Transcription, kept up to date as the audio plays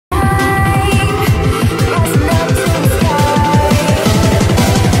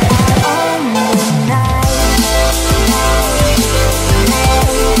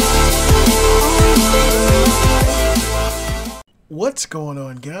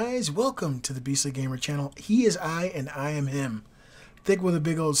guys? Welcome to the Beastly Gamer channel. He is I and I am him. Thick with a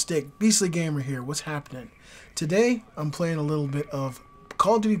big old stick. Beastly Gamer here. What's happening? Today, I'm playing a little bit of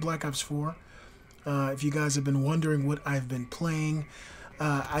Call of Duty Black Ops 4. If you guys have been wondering what I've been playing,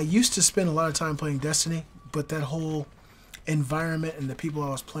 I used to spend a lot of time playing Destiny, but that whole environment and the people I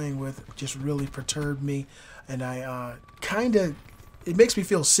was playing with just really perturbed me, and it makes me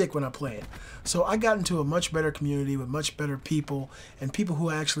feel sick when I play it. So I got into a much better community with much better people and people who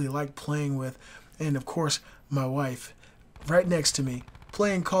I actually like playing with, and of course my wife right next to me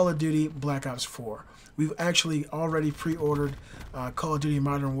playing Call of Duty Black Ops 4. We've actually already pre-ordered Call of Duty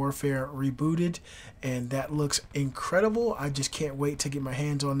Modern Warfare Rebooted, and that looks incredible. I just can't wait to get my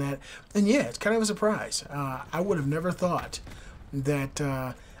hands on that. And yeah, it's kind of a surprise. I would have never thought that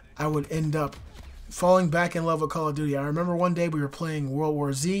I would end up falling back in love with Call of Duty. I remember one day we were playing World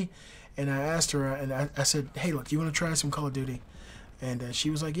War Z, and I asked her, and I said, hey, look, you want to try some Call of Duty? And she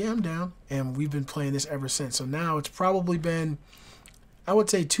was like, yeah, I'm down. And we've been playing this ever since. So now it's probably been, I would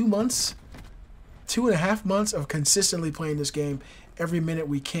say 2 months, 2.5 months of consistently playing this game every minute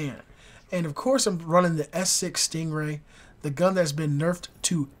we can. And of course I'm running the S6 Stingray, the gun that's been nerfed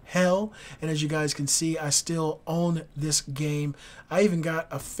to hell. And as you guys can see, I still own this game. I even got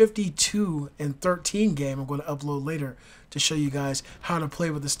a 52 and 13 game I'm going to upload later to show you guys how to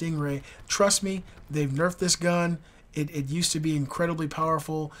play with the Stingray. Trust me, they've nerfed this gun. It used to be incredibly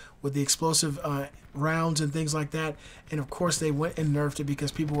powerful with the explosive rounds and things like that. And of course they went and nerfed it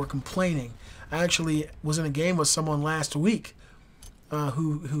because people were complaining. I actually was in a game with someone last week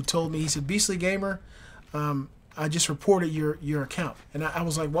who told me, he said, Beastly Gamer, I just reported your account. And I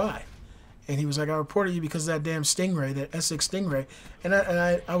was like, why? And he was like, I reported you because of that damn Stingray, that S6 Stingray. And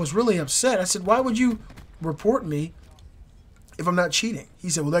I was really upset. I said, why would you report me if I'm not cheating? He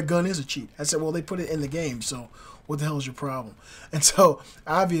said, well, that gun is a cheat. I said, well, they put it in the game, so what the hell is your problem? And so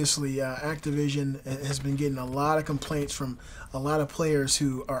obviously Activision has been getting a lot of complaints from a lot of players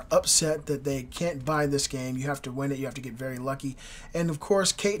who are upset that they can't buy this game. You have to win it. You have to get very lucky. And of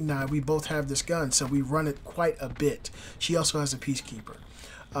course, Kate and I, we both have this gun, so we run it quite a bit. She also has a Peacekeeper.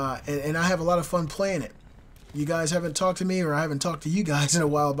 And I have a lot of fun playing it. You guys haven't talked to me, or I haven't talked to you guys in a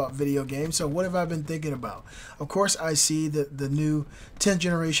while about video games, so what have I been thinking about? Of course, I see that the new 10th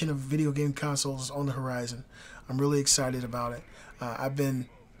generation of video game consoles is on the horizon. I'm really excited about it. I've been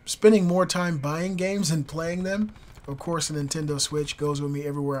spending more time buying games than playing them. Of course, the Nintendo Switch goes with me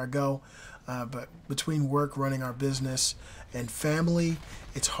everywhere I go, but between work, running our business, and family,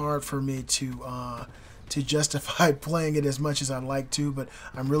 it's hard for me to justify playing it as much as I'd like to, but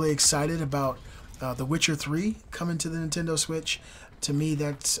I'm really excited about The Witcher 3 coming to the Nintendo Switch. To me,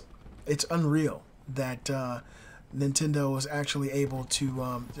 it's unreal that Nintendo was actually able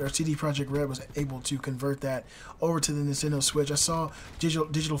to, or CD Projekt Red was able to convert that over to the Nintendo Switch. I saw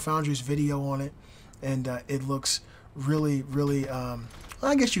Digital Foundry's video on it, and it looks really, really,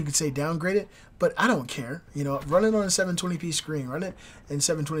 I guess you could say downgraded, but I don't care. You know, run it on a 720p screen, run it in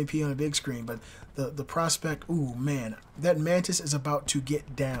 720p on a big screen, but the prospect, ooh, man, that Mantis is about to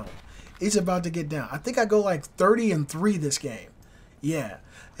get down. It's about to get down. I think I go like 30-3 this game. Yeah.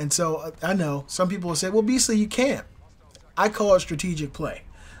 And so I know some people will say, well, Beastly, you can't. I call it strategic play.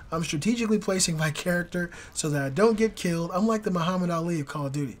 I'm strategically placing my character so that I don't get killed. I'm like the Muhammad Ali of Call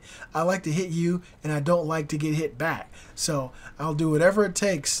of Duty. I like to hit you, and I don't like to get hit back. So I'll do whatever it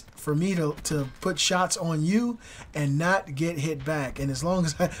takes for me to put shots on you and not get hit back. And as long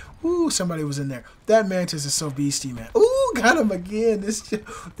as somebody was in there. That Mantis is so beastie, man. Ooh, got him again. This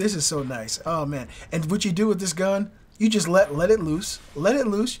is so nice. Oh, man. And what you do with this gun, you just let it loose. Let it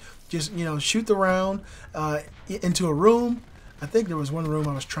loose. Just, you know, shoot the round into a room. I think there was one room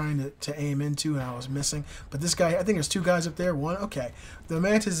I was trying to aim into and I was missing. But this guy, I think there's 2 guys up there. One, okay. The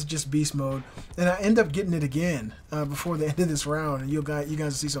Mantis is just beast mode. And I end up getting it again before the end of this round. And you guys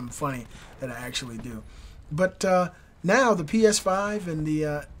will see something funny that I actually do. But now the PS5 and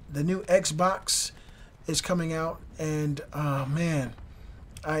the new Xbox is coming out. And, man,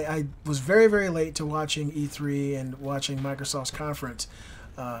 I was very, very late to watching E3 and watching Microsoft's conference.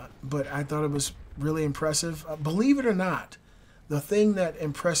 But I thought it was really impressive. Believe it or not, the thing that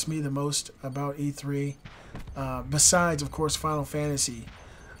impressed me the most about E3, besides, of course, Final Fantasy,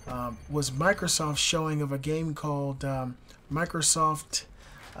 was Microsoft's showing of a game called Microsoft,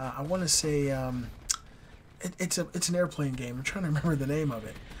 I want to say, it's an airplane game. I'm trying to remember the name of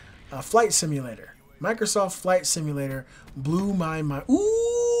it. Flight Simulator. Microsoft Flight Simulator blew my mind.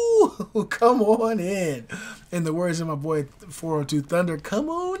 Ooh, come on in. In the words of my boy 402 Thunder, come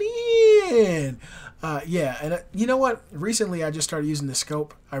on in. Yeah, and you know what? Recently, I just started using the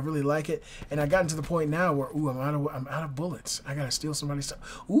scope. I really like it, and I gotten to the point now where I'm out of bullets. I gotta steal somebody's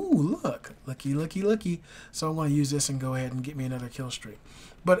stuff. Ooh, look, looky, looky, looky. So I want to use this and go ahead and get me another kill streak.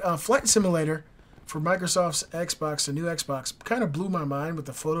 But Flight Simulator for Microsoft's Xbox, the new Xbox, kind of blew my mind with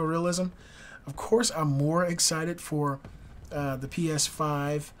the photorealism. Of course, I'm more excited for the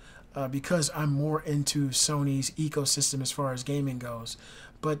PS5 because I'm more into Sony's ecosystem as far as gaming goes.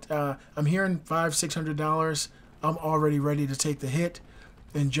 But I'm hearing $500–600. I'm already ready to take the hit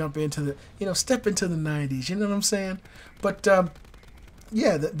and jump into the, step into the 90s. You know what I'm saying? But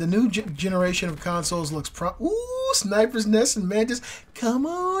yeah, the new generation of consoles looks ooh, Sniper's Nest and Mantis. Come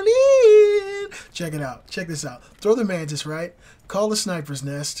on in. Check it out. Check this out. Throw the Mantis, right? Call the Sniper's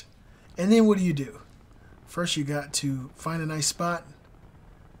Nest. And then what do? First, you got to find a nice spot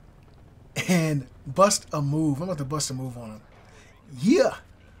and bust a move. I'm about to bust a move on him. Yeah.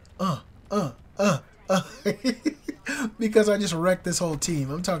 Because I just wrecked this whole team.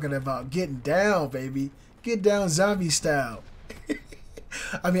 I'm talking about getting down, baby. Get down zombie style.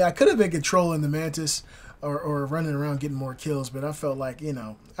 I mean, I could have been controlling the Mantis or running around getting more kills, but I felt like,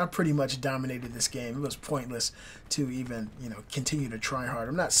 I pretty much dominated this game. It was pointless to even, continue to try hard.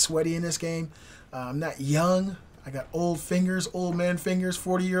 I'm not sweaty in this game. I'm not young. I got old fingers, old man fingers,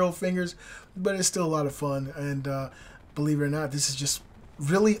 40-year-old fingers, but it's still a lot of fun. And believe it or not, this is just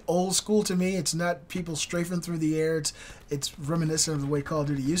really old school to me. It's not people strafing through the air. It's reminiscent of the way Call of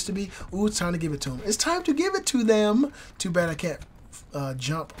Duty used to be. Ooh, it's time to give it to them. It's time to give it to them. Too bad I can't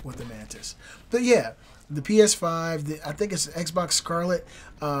jump with the Mantis. But yeah, the PS5, I think it's Xbox Scarlet,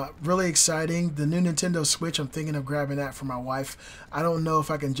 really exciting. The new Nintendo Switch, I'm thinking of grabbing that for my wife. I don't know if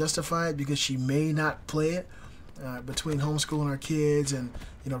I can justify it because she may not play it. Between homeschooling our kids and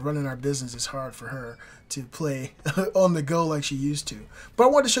running our business, it's hard for her to play on the go like she used to. But I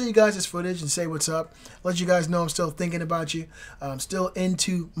wanted to show you guys this footage and say what's up. Let you guys know I'm still thinking about you. I'm still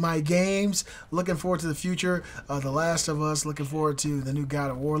into my games. Looking forward to the future. The Last of Us. Looking forward to the new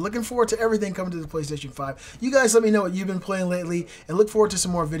God of War. Looking forward to everything coming to the PlayStation 5. You guys let me know what you've been playing lately, and look forward to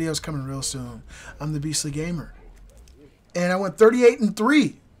some more videos coming real soon. I'm the Beastly Gamer, and I went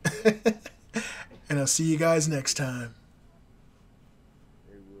 38-3. And I'll see you guys next time.